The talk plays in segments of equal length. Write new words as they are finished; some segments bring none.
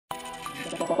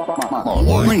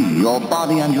Free your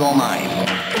body and your mind.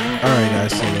 Alright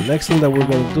guys, so the next thing that we're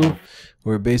going to do,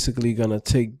 we're basically going to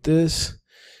take this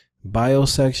bio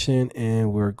section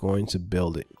and we're going to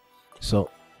build it. So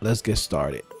let's get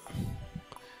started.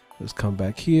 Let's come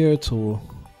back here to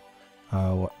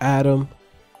our atom.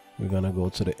 We're going to go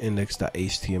to the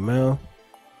index.html.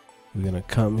 We're going to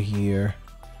come here.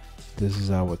 This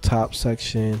is our top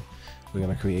section. We're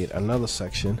going to create another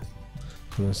section.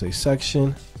 We're going to say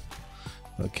section.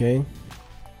 Okay.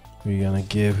 We're going to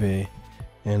give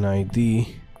an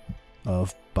ID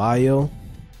of bio.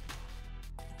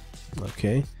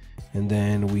 Okay. And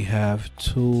then we have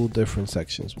two different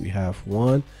sections. We have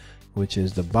one, which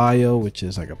is the bio, which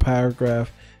is like a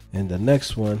paragraph. And the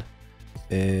next one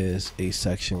is a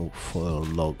section for the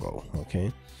logo.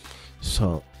 Okay.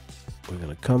 So we're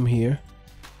going to come here.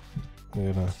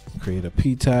 We're going to create a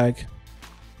p tag.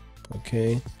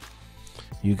 Okay.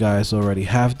 You guys already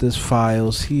have this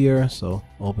files here. So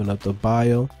open up the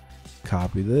bio,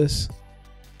 copy this.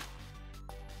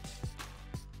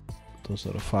 Those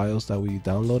are the files that we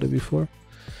downloaded before.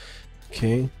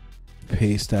 Okay.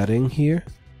 Paste that in here.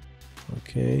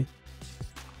 Okay.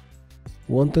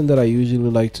 One thing that I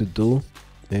usually like to do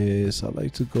is I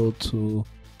like to go to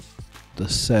the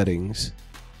settings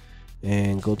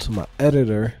and go to my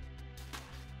editor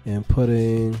and put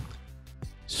in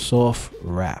soft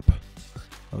wrap.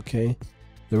 Okay.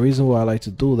 The reason why I like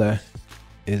to do that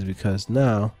is because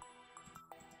now,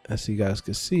 as you guys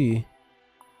can see,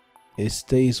 it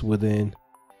stays within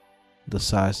the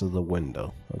size of the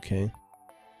window. Okay.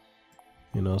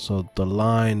 You know, so the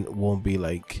line won't be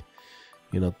like,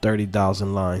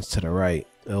 30,000 lines to the right.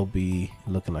 It'll be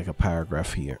looking like a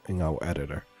paragraph here in our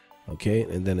editor. Okay.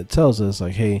 And then it tells us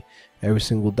like, hey, every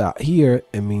single dot here,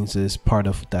 it means it's part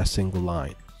of that single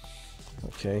line.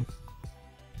 Okay.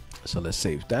 So let's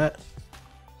save that.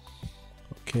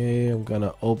 Okay. I'm going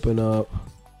to open up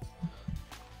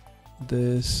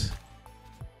this.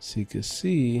 So you can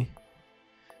see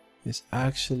it's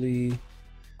actually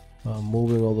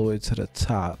moving all the way to the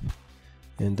top,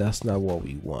 and that's not what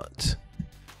we want.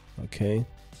 Okay.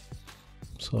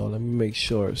 So let me make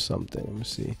sure of something. Let me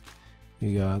see.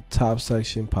 You got top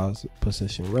section,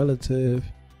 position relative.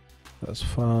 That's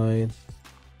fine.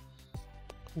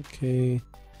 Okay.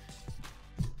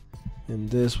 And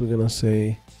this we're gonna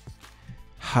say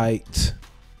height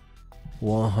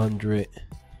 100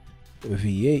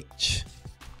 VH.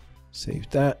 Save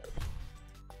that.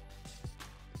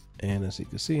 And as you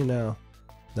can see now,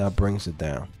 that brings it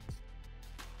down.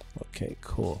 Okay,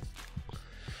 cool.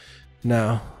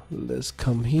 Now let's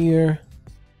come here.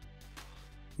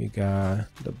 You got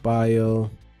the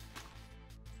bio.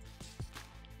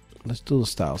 Let's do the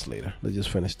styles later. Let's just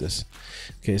finish this.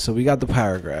 Okay, so we got the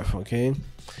paragraph. Okay,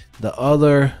 the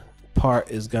other part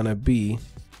is gonna be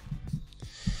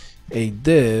a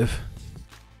div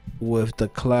with the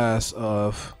class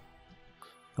of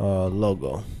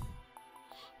logo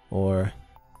or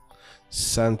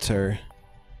center,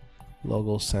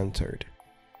 logo centered.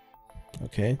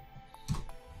 Okay,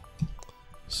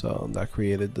 so that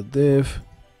created the div.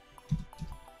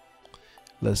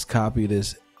 Let's copy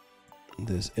this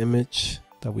image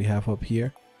that we have up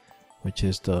here, which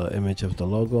is the image of the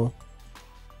logo.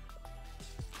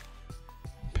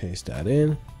 Paste that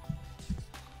in.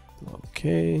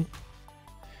 Okay.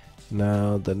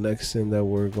 Now the next thing that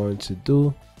we're going to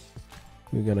do,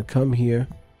 we're going to come here.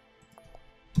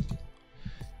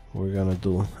 We're going to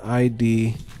do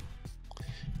ID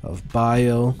of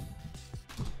bio.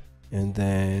 And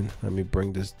then let me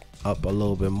bring this up a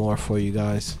little bit more for you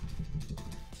guys.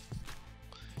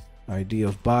 ID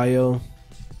of bio.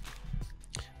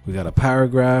 We got a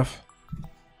paragraph.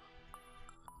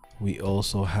 We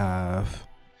also have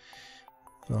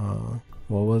what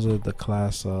was it? The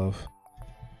class of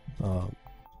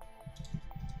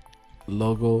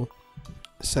logo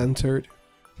centered.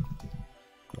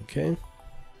 Okay.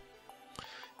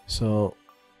 So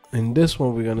in this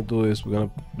one, we're gonna do is we're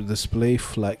gonna display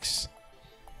flex.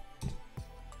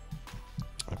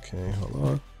 Okay, hold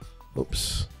on.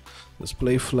 Oops.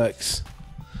 Display flex,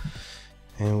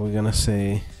 and we're gonna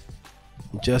say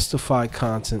justify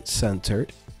content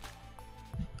centered,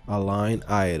 align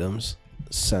items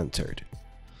centered.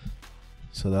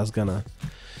 So that's gonna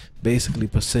basically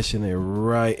position it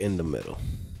right in the middle,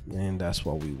 and that's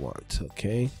what we want.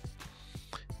 Okay,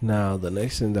 now the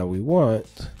next thing that we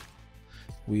want,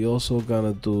 we also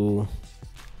gonna do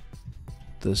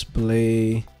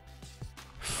display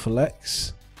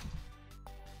flex,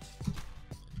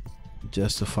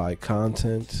 justify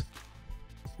content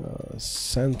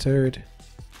centered.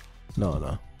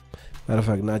 No, matter of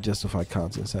fact, not justify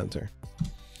content center.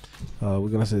 we're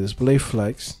gonna say display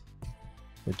flex,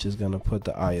 which is gonna put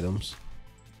the items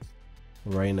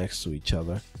right next to each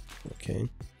other. Okay,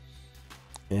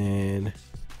 and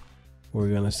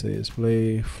we're gonna say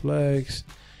display flex.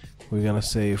 We're gonna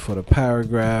say for the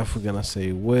paragraph, we're gonna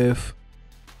say width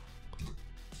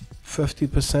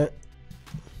 50%.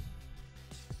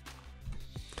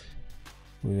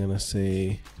 We're gonna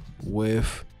say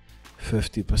width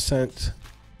 50%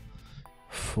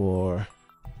 for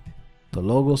the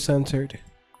logo centered.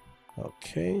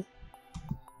 Okay.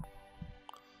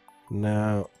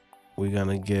 Now we're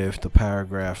gonna give the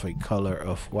paragraph a color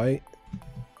of white.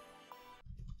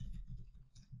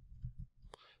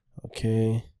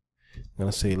 Okay. I'm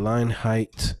gonna say line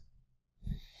height.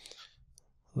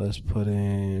 Let's put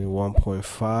in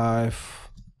 1.5.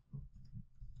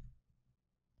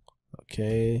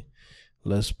 Okay.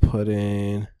 Let's put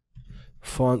in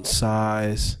font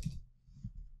size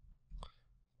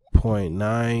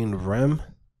 0.9 rem.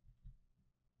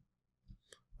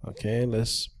 Okay,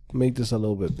 let's make this a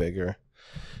little bit bigger.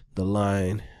 The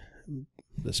line,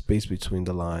 the space between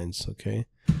the lines. Okay,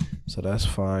 so that's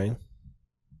fine.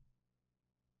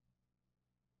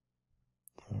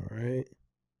 All right,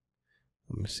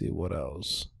 let me see what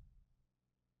else.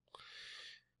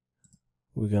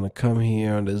 We're gonna come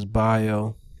here on this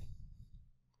bio.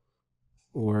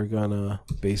 We're gonna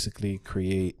basically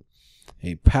create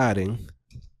a padding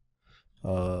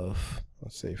of,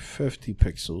 let's say, 50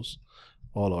 pixels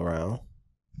all around.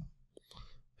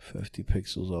 50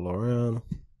 pixels all around.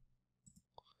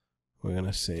 We're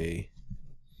gonna say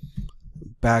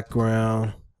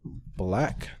background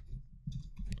black.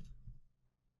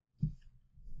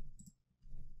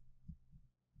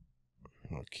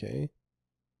 Okay.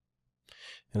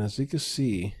 And as you can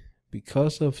see,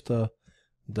 because of the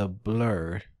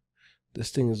blur, this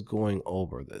thing is going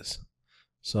over this.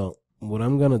 So what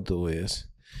I'm gonna do is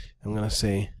I'm gonna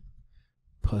say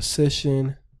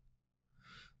position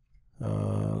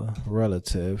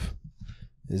relative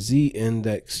z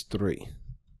index 3,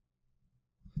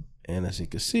 and as you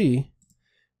can see,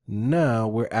 now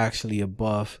we're actually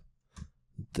above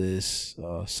this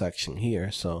section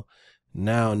here. So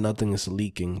now nothing is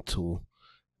leaking to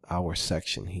our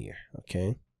section here.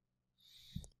 Okay,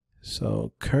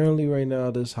 so currently right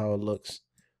now this is how it looks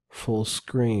full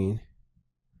screen.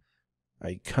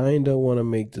 I kind of want to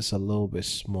make this a little bit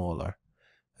smaller,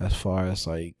 as far as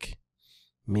like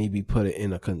maybe put it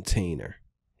in a container.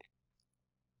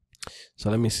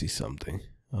 So let me see something.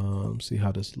 See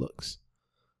how this looks.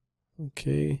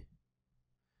 Okay,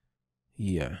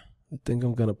 yeah, I think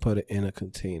I'm gonna put it in a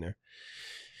container,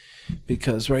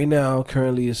 because right now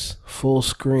currently it's full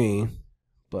screen,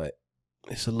 but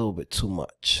it's a little bit too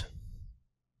much.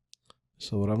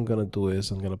 So what I'm gonna do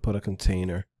is I'm gonna put a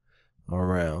container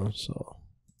around. So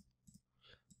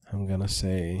I'm gonna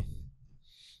say,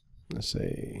 let's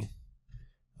say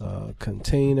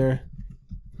container,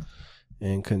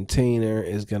 and container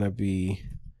is gonna be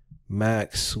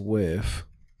max width,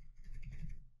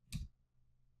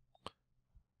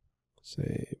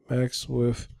 say max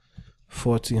width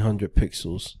 1400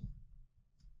 pixels.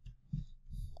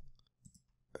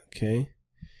 Okay,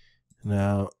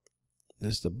 now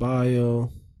this is the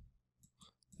bio,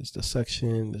 this is the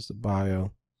section, this is the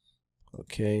bio.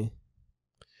 Okay,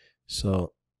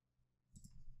 so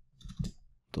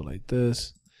do like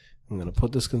this. I'm gonna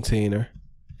put this container,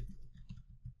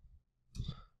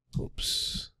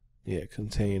 oops, yeah,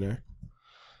 container,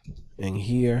 and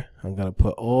here I'm gonna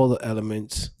put all the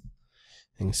elements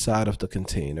inside of the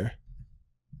container.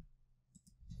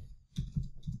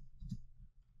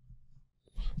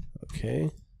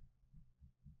 Okay,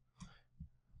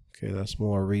 that's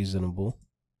more reasonable.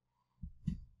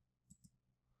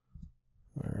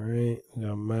 All right, we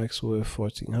got max width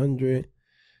 1400.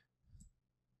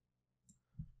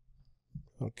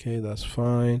 Okay, that's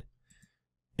fine.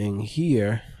 And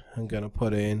here I'm gonna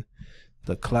put in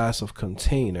the class of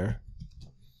container,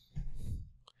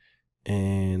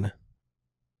 and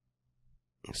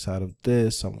inside of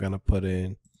this I'm gonna put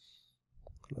in,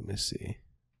 let me see,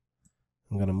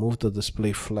 I'm gonna move the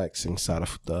display flex inside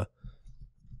of the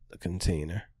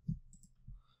container.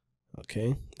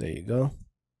 Okay, there you go.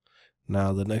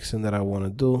 Now the next thing that I want to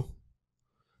do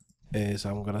is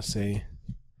I'm gonna say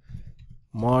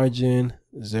margin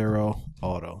 0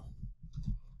 auto.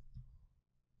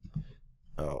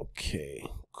 Okay,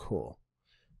 cool.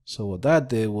 So what that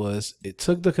did was it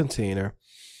took the container.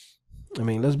 I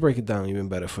mean, let's break it down even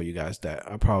better for you guys that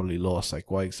I probably lost,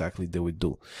 like what exactly did we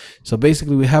do. So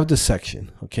basically we have the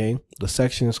section. Okay, the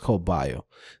section is called bio.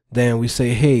 Then we say,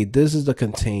 hey, this is the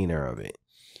container of it.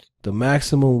 the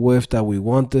maximum width that we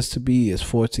want this to be is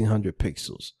 1400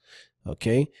 pixels.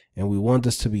 Okay, and we want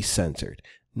this to be centered.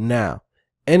 Now,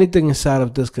 anything inside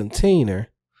of this container,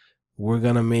 we're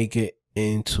gonna make it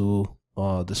into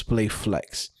display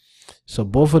flex. So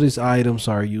both of these items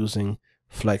are using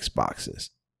flex boxes.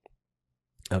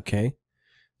 Okay,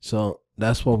 so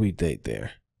that's what we did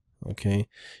there. Okay,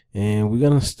 and we're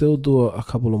gonna still do a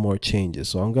couple of more changes.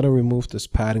 So I'm gonna remove this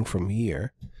padding from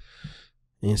here.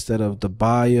 Instead of the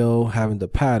bio having the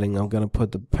padding, I'm gonna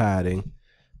put the padding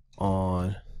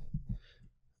on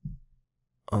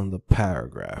the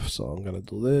paragraph. So I'm gonna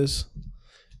do this,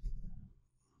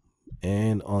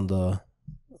 and on the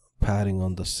padding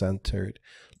on the centered,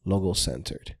 logo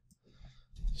centered.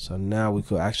 So now we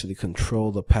could actually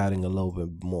control the padding a little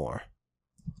bit more.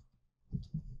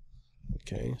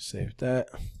 Okay, save that.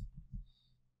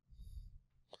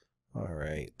 All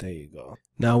right, there you go.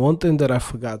 Now, one thing that I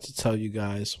forgot to tell you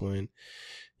guys when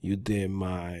you did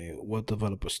my Web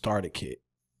Developer Starter Kit,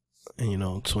 and, you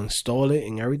know, to install it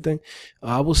and everything,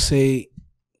 I will say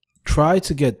try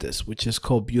to get this, which is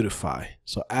called Beautify.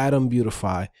 So add on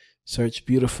Beautify, search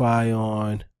Beautify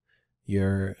on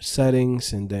your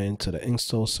settings, and then to the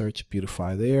install, search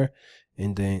Beautify there,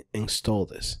 and then install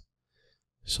this.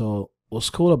 So what's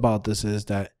cool about this is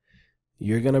that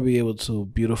you're gonna be able to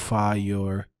beautify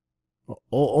your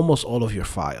almost all of your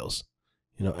files.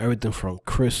 You know, everything from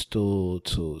Crystal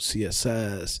to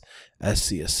CSS,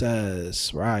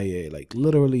 SCSS, Riot, like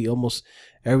literally almost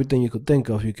everything you could think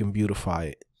of, you can beautify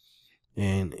it,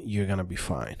 and you're gonna be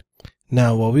fine.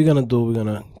 Now, what we're gonna do, we're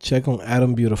gonna check on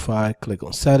Add-on Beautify, click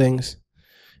on Settings,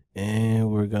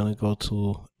 and we're gonna go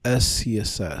to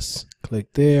SCSS.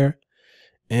 Click there,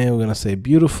 and we're gonna say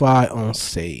Beautify on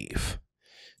Save.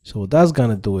 So what that's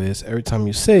gonna do is every time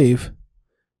you save,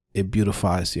 it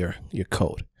beautifies your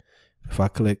code. If I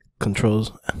click Control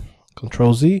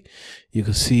Z, you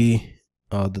can see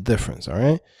the difference. All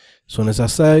right. As soon as I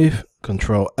save,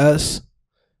 Control S,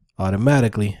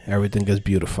 automatically everything gets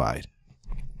beautified.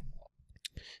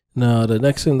 Now, the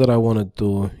next thing that I want to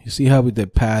do, you see how we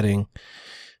did padding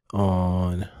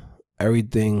on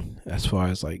everything as far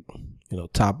as, like, you know,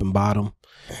 top and bottom.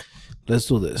 Let's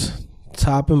do this.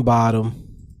 Top and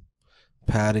bottom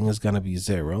padding is going to be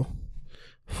 0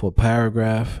 for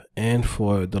paragraph and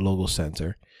for the logo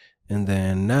center. And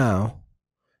then now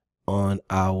on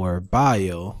our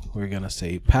bio, we're going to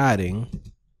say padding.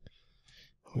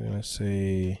 We're going to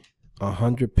say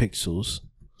 100 pixels,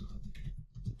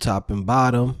 top and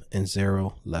bottom, and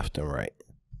 0 left and right.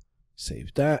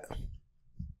 Save that.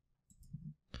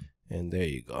 And there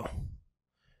you go.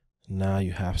 Now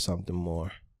you have something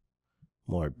more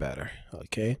better.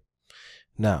 Okay.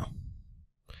 Now,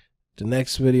 the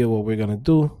next video, what we're gonna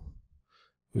do,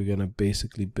 we're gonna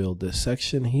basically build this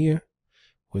section here,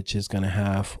 which is gonna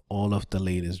have all of the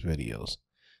latest videos.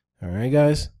 All right,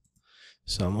 guys.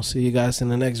 So I'm gonna see you guys in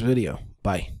the next video.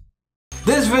 Bye.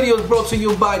 This video is brought to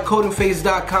you by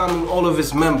CodingPhase.com and all of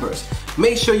its members.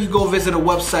 Make sure you go visit a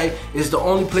website. It's the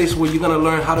only place where you're gonna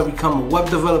learn how to become a web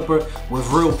developer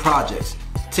with real projects.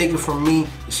 Take it from me.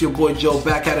 It's your boy Joe,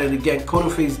 back at it again.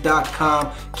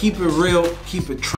 CodingPhase.com. Keep it real. Keep it true.